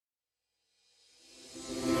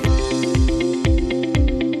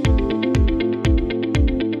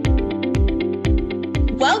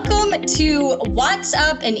to What's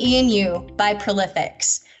Up in E&U by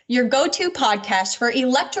Prolifics, your go-to podcast for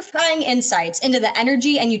electrifying insights into the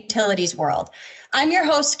energy and utilities world. I'm your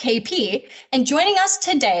host, KP, and joining us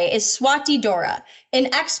today is Swati Dora,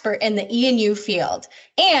 an expert in the E&U field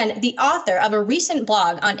and the author of a recent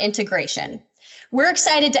blog on integration. We're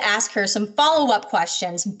excited to ask her some follow-up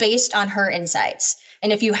questions based on her insights.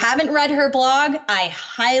 And if you haven't read her blog, I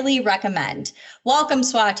highly recommend. Welcome,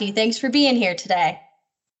 Swati. Thanks for being here today.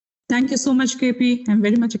 Thank you so much, KP. I'm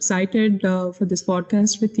very much excited for this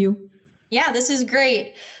podcast with you. Yeah, this is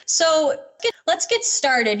great. So let's get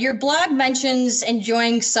started. Your blog mentions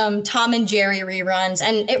enjoying some Tom and Jerry reruns,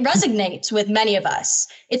 and it resonates with many of us.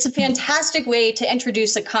 It's a fantastic way to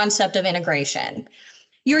introduce the concept of integration.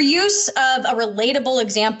 Your use of a relatable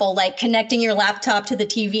example like connecting your laptop to the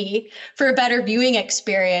TV for a better viewing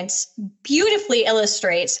experience beautifully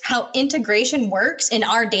illustrates how integration works in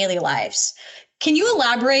our daily lives. Can you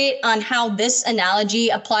elaborate on how this analogy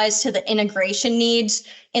applies to the integration needs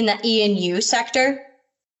in the E&U sector?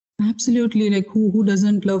 Absolutely. Like who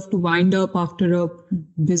doesn't love to wind up after a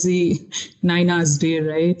busy 9 hours day,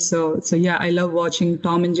 right? So yeah, I love watching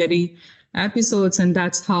Tom and Jerry episodes, and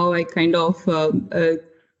that's how I kind of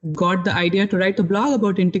got the idea to write a blog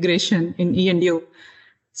about integration in E&U.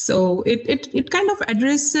 So it kind of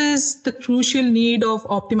addresses the crucial need of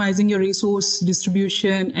optimizing your resource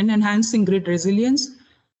distribution and enhancing grid resilience.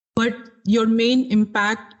 But your main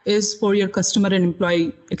impact is for your customer and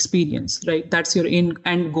employee experience, right? That's your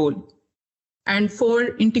end goal. And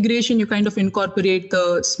for integration, you kind of incorporate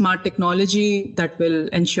the smart technology that will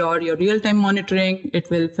ensure your real-time monitoring. It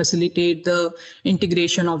will facilitate the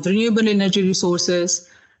integration of renewable energy resources,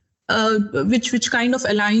 which kind of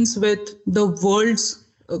aligns with the world's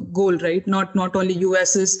goal, right? Not only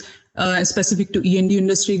US's specific to E&U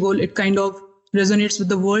industry goal. It kind of resonates with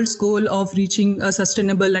the world's goal of reaching a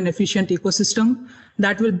sustainable and efficient ecosystem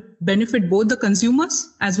that will benefit both the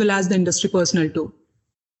consumers as well as the industry personnel too.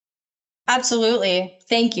 Absolutely.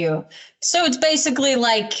 Thank you. So it's basically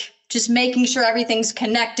like just making sure everything's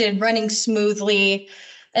connected, running smoothly,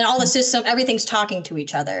 and all the system, everything's talking to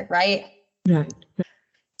each other, right? Right.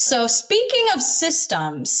 So speaking of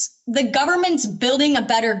systems, the government's Building a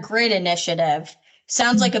Better Grid initiative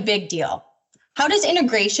sounds like a big deal. How does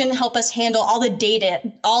integration help us handle all of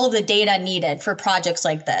the data needed for projects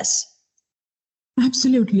like this?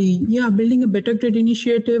 Absolutely. Yeah, Building a Better Grid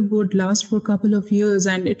initiative would last for a couple of years,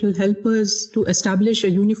 and it will help us to establish a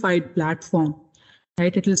unified platform,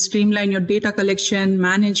 right? It will streamline your data collection,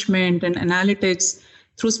 management, and analytics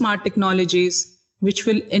through smart technologies, which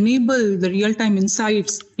will enable the real-time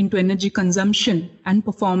insights into energy consumption and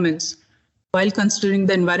performance while considering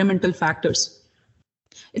the environmental factors.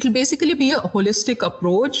 It will basically be a holistic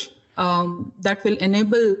approach that will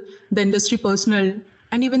enable the industry personnel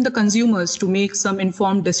and even the consumers to make some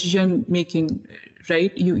informed decision making,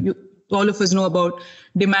 right? You all of us know about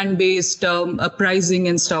demand-based pricing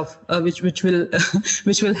and stuff, which will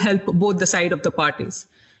which will help both the side of the parties.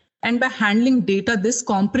 And by handling data this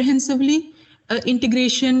comprehensively,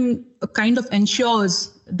 integration kind of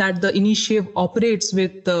ensures that the initiative operates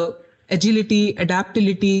with agility,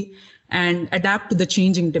 adaptability, and adapt to the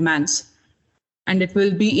changing demands. And it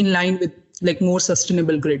will be in line with like more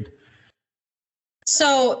sustainable grid.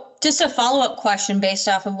 So just a follow-up question based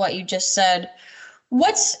off of what you just said.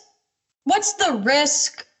 What's the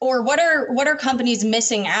risk, or what are companies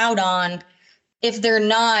missing out on if they're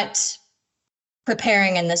not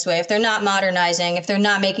preparing in this way, if they're not modernizing, if they're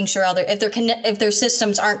not making sure if their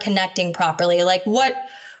systems aren't connecting properly? Like what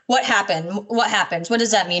happens? What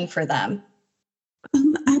does that mean for them?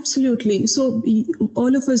 Absolutely. So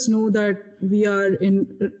all of us know that we are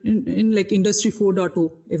in like Industry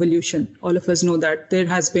 4.0 evolution. All of us know that there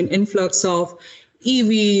has been influx of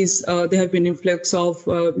EVs. There have been influx of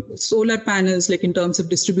solar panels, like in terms of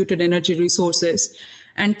distributed energy resources.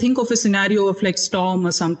 And think of a scenario of like storm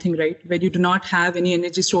or something, right? Where you do not have any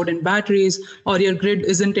energy stored in batteries, or your grid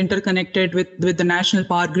isn't interconnected with the national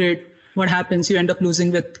power grid. What happens? You end up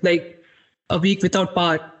losing with like a week without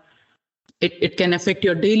power. It can affect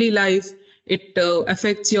your daily life. It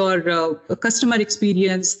affects your customer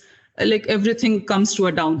experience. Like everything comes to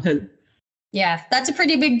a downhill. Yeah, that's a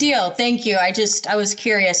pretty big deal. Thank you. I was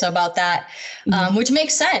curious about that, which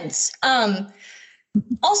makes sense.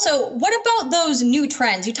 Also, what about those new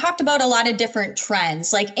trends? You talked about a lot of different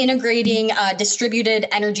trends, like integrating distributed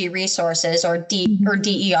energy resources or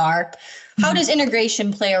DER. How does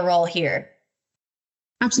integration play a role here?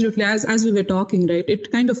 Absolutely. As we were talking, right,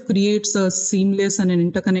 it kind of creates a seamless and an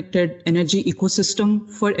interconnected energy ecosystem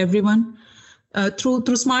for everyone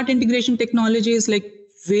through smart integration technologies like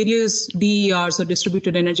various DERs or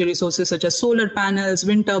distributed energy resources such as solar panels,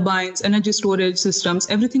 wind turbines, energy storage systems.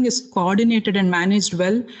 Everything is coordinated and managed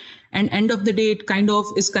well. And end of the day, it kind of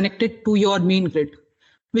is connected to your main grid,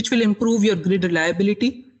 which will improve your grid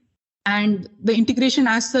reliability. And the integration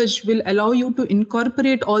as such will allow you to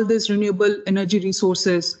incorporate all these renewable energy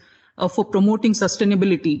resources for promoting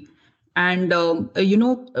sustainability and,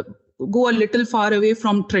 go a little far away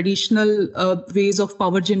from traditional ways of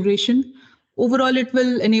power generation. Overall, it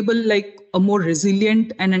will enable like a more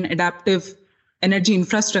resilient and an adaptive energy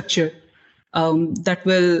infrastructure that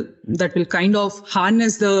will kind of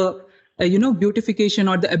harness the beautification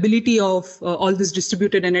or the ability of all these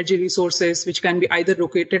distributed energy resources, which can be either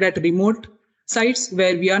located at remote sites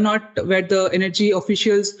where where the energy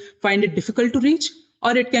officials find it difficult to reach,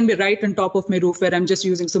 or it can be right on top of my roof where I'm just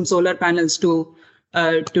using some solar panels to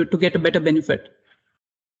get a better benefit.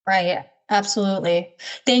 Right. Absolutely.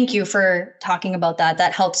 Thank you for talking about that.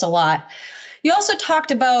 That helps a lot. You also talked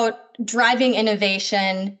about driving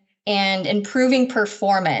innovation and improving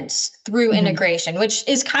performance through integration, which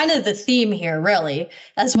is kind of the theme here, really.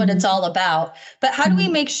 That's what it's all about. But how do we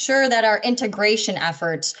make sure that our integration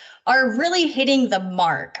efforts are really hitting the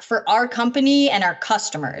mark for our company and our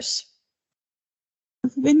customers?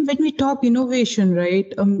 When we talk innovation,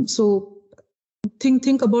 right? So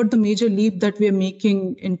think about the major leap that we are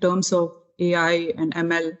making in terms of AI and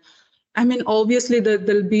ML. I mean, obviously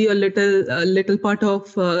there'll be a little part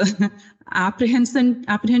of apprehension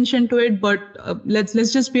to it, but let's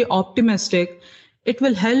just be optimistic. It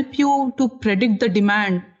will help you to predict the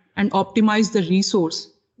demand and optimize the resource,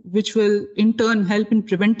 which will in turn help in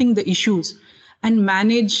preventing the issues and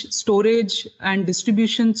manage storage and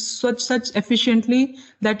distribution such efficiently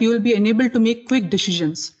that you will be enabled to make quick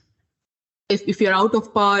decisions. If you're out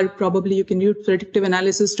of power, probably you can use predictive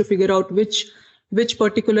analysis to figure out which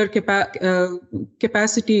particular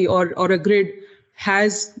capacity or a grid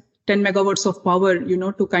has 10 megawatts of power,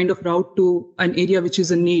 to kind of route to an area which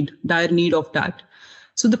is in dire need of that.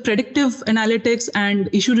 So the predictive analytics and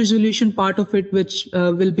issue resolution part of it, which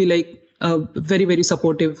will be like very, very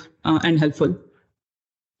supportive and helpful.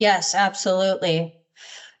 Yes, absolutely.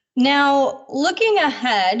 Now, looking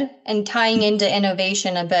ahead and tying into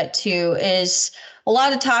innovation a bit too, is a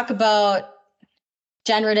lot of talk about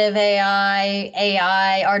generative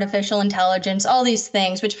AI, artificial intelligence, all these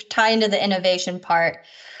things which tie into the innovation part.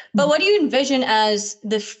 But what do you envision as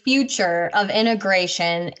the future of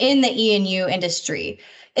integration in the E&U industry,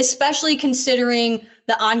 especially considering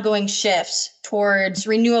the ongoing shifts towards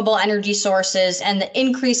renewable energy sources and the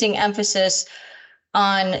increasing emphasis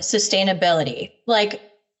on sustainability? Like,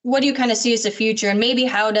 what do you kind of see as the future, and maybe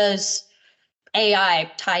how does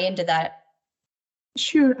AI tie into that?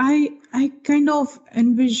 Sure. I kind of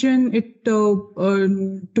envision it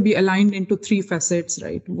to be aligned into three facets,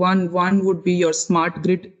 right? One would be your smart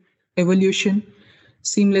grid evolution,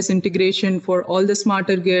 seamless integration for all the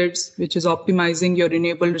smarter grids, which is optimizing your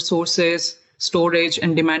renewable resources, storage,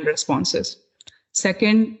 and demand responses.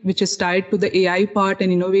 Second, which is tied to the AI part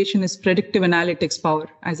and innovation, is predictive analytics power,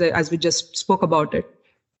 as we just spoke about it.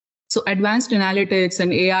 So advanced analytics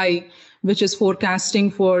and AI, which is forecasting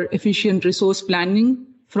for efficient resource planning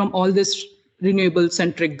from all these renewable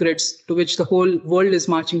centric grids to which the whole world is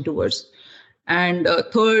marching towards. And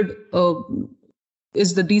third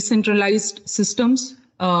is the decentralized systems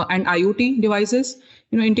and IoT devices,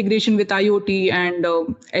 integration with IoT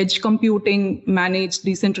and edge computing, managed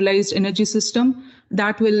decentralized energy system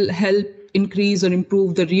that will help increase or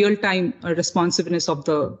improve the real-time responsiveness of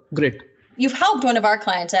the grid. You've helped one of our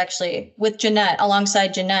clients actually with Jeanette,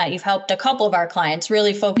 alongside Jeanette. You've helped a couple of our clients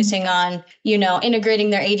really focusing on, integrating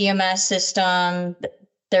their ADMS system,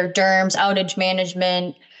 their DERMS, outage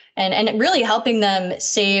management, and really helping them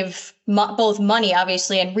save both money,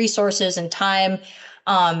 obviously, and resources and time.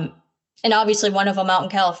 And obviously one of them out in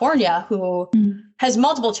California who has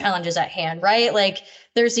multiple challenges at hand, right? Like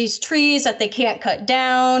there's these trees that they can't cut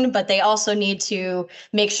down, but they also need to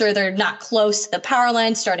make sure they're not close to the power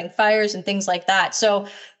lines, starting fires and things like that. So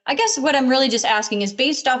I guess what I'm really just asking is,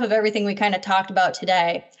 based off of everything we kind of talked about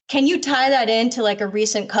today, can you tie that into like a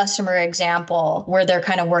recent customer example where they're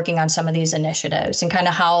kind of working on some of these initiatives and kind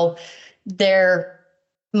of how their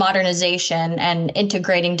modernization and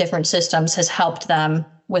integrating different systems has helped them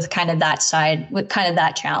with kind of that side, with kind of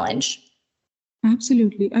that challenge?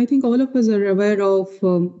 Absolutely. I think all of us are aware of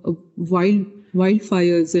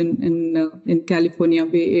wildfires in California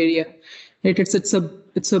Bay Area. Right? It's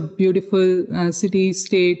a beautiful city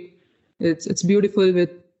state. It's beautiful with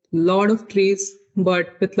a lot of trees,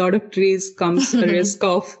 but with a lot of trees comes a risk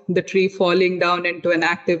of the tree falling down into an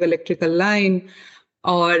active electrical line,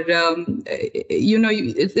 or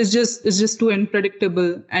it's just too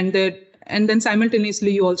unpredictable, and then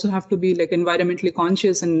simultaneously you also have to be like environmentally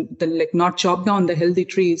conscious and then like not chop down the healthy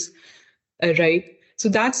trees, right? So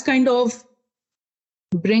that's kind of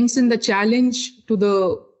brings in the challenge to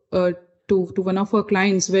the to one of our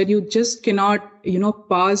clients, where you just cannot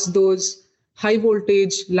pass those high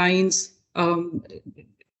voltage lines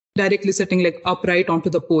directly setting like upright onto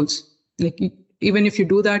the poles. Like even if you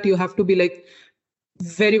do that, you have to be like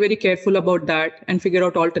very, very careful about that and figure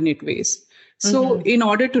out alternate ways. So in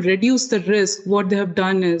order to reduce the risk, what they have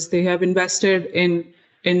done is they have invested in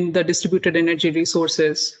the distributed energy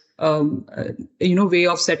resources, way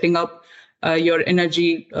of setting up your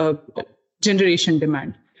energy generation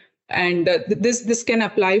demand. And this can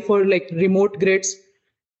apply for like remote grids,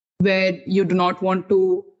 where you do not want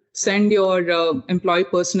to send your employee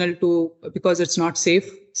personnel to, because it's not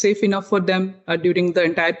safe enough for them during the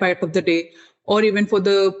entire part of the day, or even for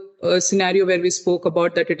the scenario where we spoke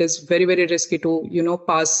about that it is very, very risky to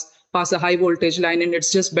pass a high voltage line, and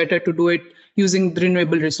it's just better to do it using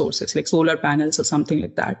renewable resources like solar panels or something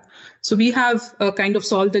like that. So we have kind of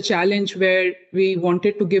solved the challenge where we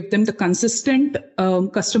wanted to give them the consistent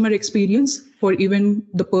customer experience for even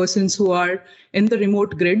the persons who are in the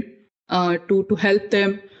remote grid, to help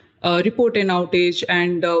them report an outage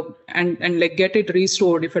and like get it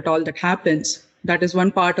restored if at all that happens. That is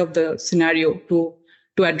one part of the scenario to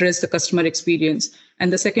address the customer experience.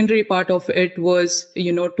 And the secondary part of it was,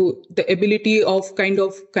 to the ability of kind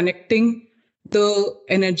of connecting the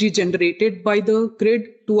energy generated by the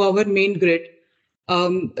grid to our main grid,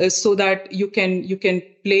 so that you can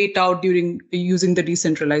play it out during using the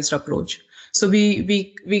decentralized approach. So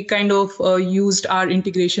we kind of used our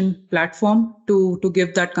integration platform to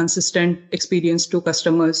give that consistent experience to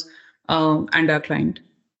customers and our client.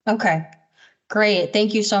 Okay, great.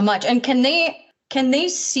 Thank you so much. And can they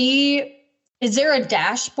see, is there a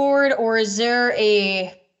dashboard or is there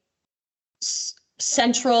a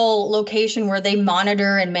central location where they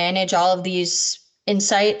monitor and manage all of these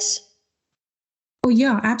insights? Oh,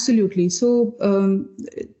 yeah, absolutely. So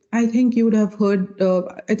I think you would have heard,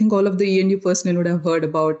 I think all of the E&U personnel would have heard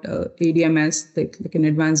about ADMS, like an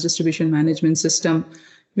advanced distribution management system,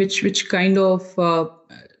 which kind of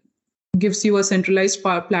gives you a centralized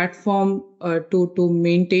platform to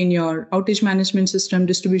maintain your outage management system,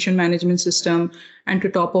 distribution management system, and to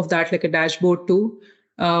top of that, like a dashboard too,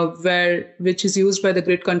 which is used by the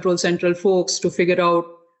grid control central folks to figure out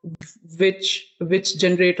which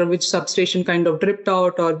generator, which substation kind of dripped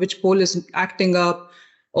out, or which pole is acting up,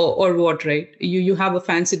 or what, right? You have a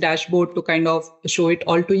fancy dashboard to kind of show it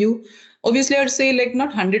all to you. Obviously, I'd say like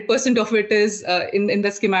not 100% of it is in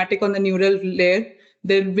the schematic on the neural layer.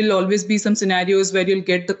 There will always be some scenarios where you'll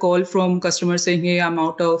get the call from customers saying, hey, I'm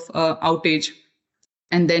out of outage.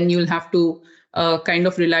 And then you'll have to kind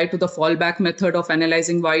of rely to the fallback method of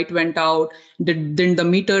analyzing why it went out. Didn't the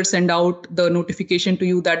meter send out the notification to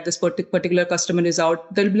you that this particular customer is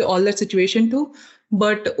out? There'll be all that situation too.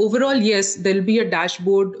 But overall, yes, there'll be a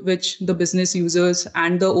dashboard which the business users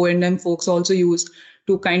and the O&M folks also use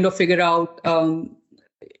to kind of figure out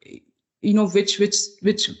which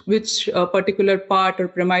particular part or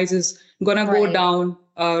premise is gonna go down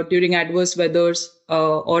during adverse weathers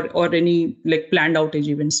or any like planned outage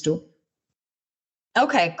events too.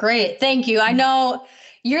 Okay, great. Thank you. I know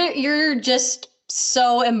you're just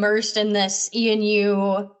so immersed in this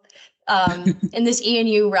E&U in this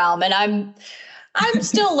E&U realm, and I'm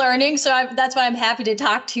still learning, so that's why I'm happy to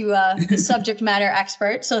talk to the subject matter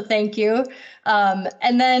expert. So thank you.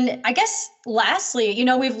 And then I guess lastly,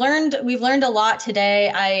 we've learned a lot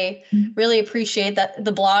today. I really appreciate that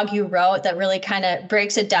the blog you wrote that really kind of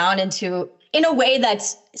breaks it down in a way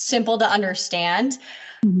that's simple to understand.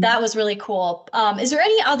 Mm-hmm. That was really cool. Is there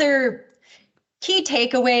any other key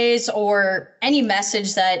takeaways or any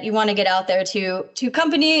message that you want to get out there to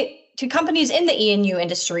companies in the E&U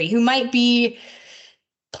industry who might be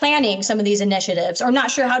planning some of these initiatives or not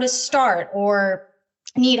sure how to start or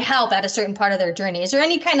need help at a certain part of their journey? Is there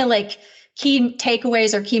any kind of like key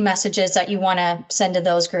takeaways or key messages that you want to send to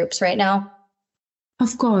those groups right now?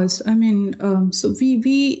 Of course. I mean, so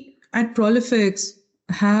we at Prolifix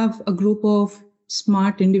have a group of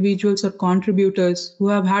smart individuals or contributors who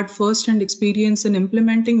have had first-hand experience in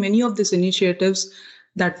implementing many of these initiatives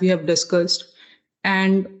that we have discussed.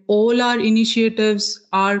 And all our initiatives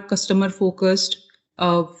are customer focused.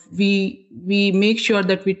 We make sure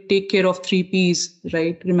that we take care of 3 Ps,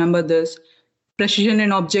 right? Remember this: precision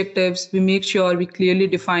and objectives. We make sure we clearly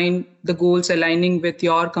define the goals aligning with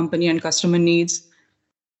your company and customer needs.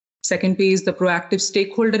 Second P is the proactive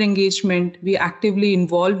stakeholder engagement. We actively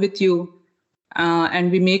involve with you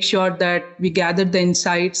and we make sure that we gather the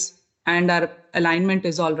insights and our alignment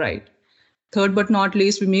is all right. Third but not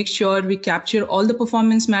least, we make sure we capture all the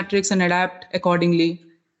performance metrics and adapt accordingly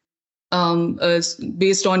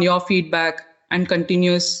based on your feedback and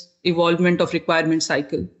continuous evolvement of requirement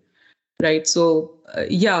cycle. Right. So,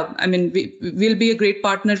 we'll be a great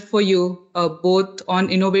partner for you, both on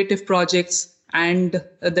innovative projects and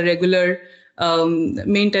the regular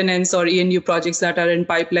maintenance or E&U projects that are in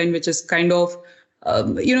pipeline, which is kind of,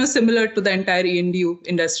 similar to the entire E&U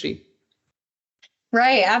industry.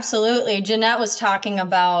 Right. Absolutely. Jeanette was talking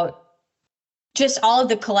about just all of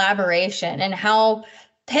the collaboration and how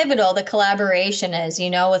pivotal the collaboration is,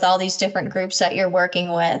 with all these different groups that you're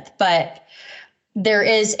working with. But there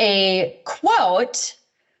is a quote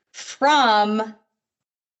from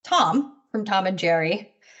Tom and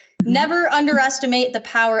Jerry. Never underestimate the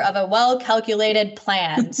power of a well-calculated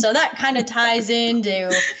plan. So that kind of ties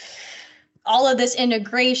into all of this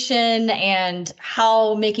integration and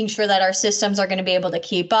how making sure that our systems are going to be able to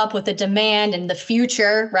keep up with the demand and the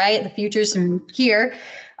future, right? The future's here.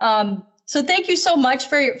 So thank you so much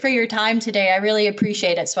for your time today. I really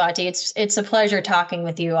appreciate it, Swati. It's a pleasure talking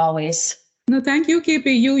with you always. No, thank you,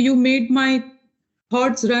 KP. You made my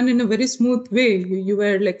thoughts run in a very smooth way. You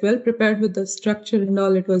were well prepared with the structure and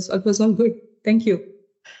all. It was all good. Thank you.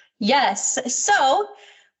 Yes. So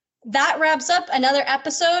that wraps up another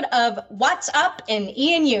episode of What's Up in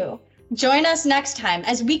E&U. Join us next time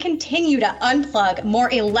as we continue to unplug more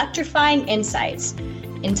electrifying insights.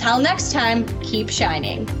 Until next time, keep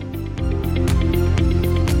shining.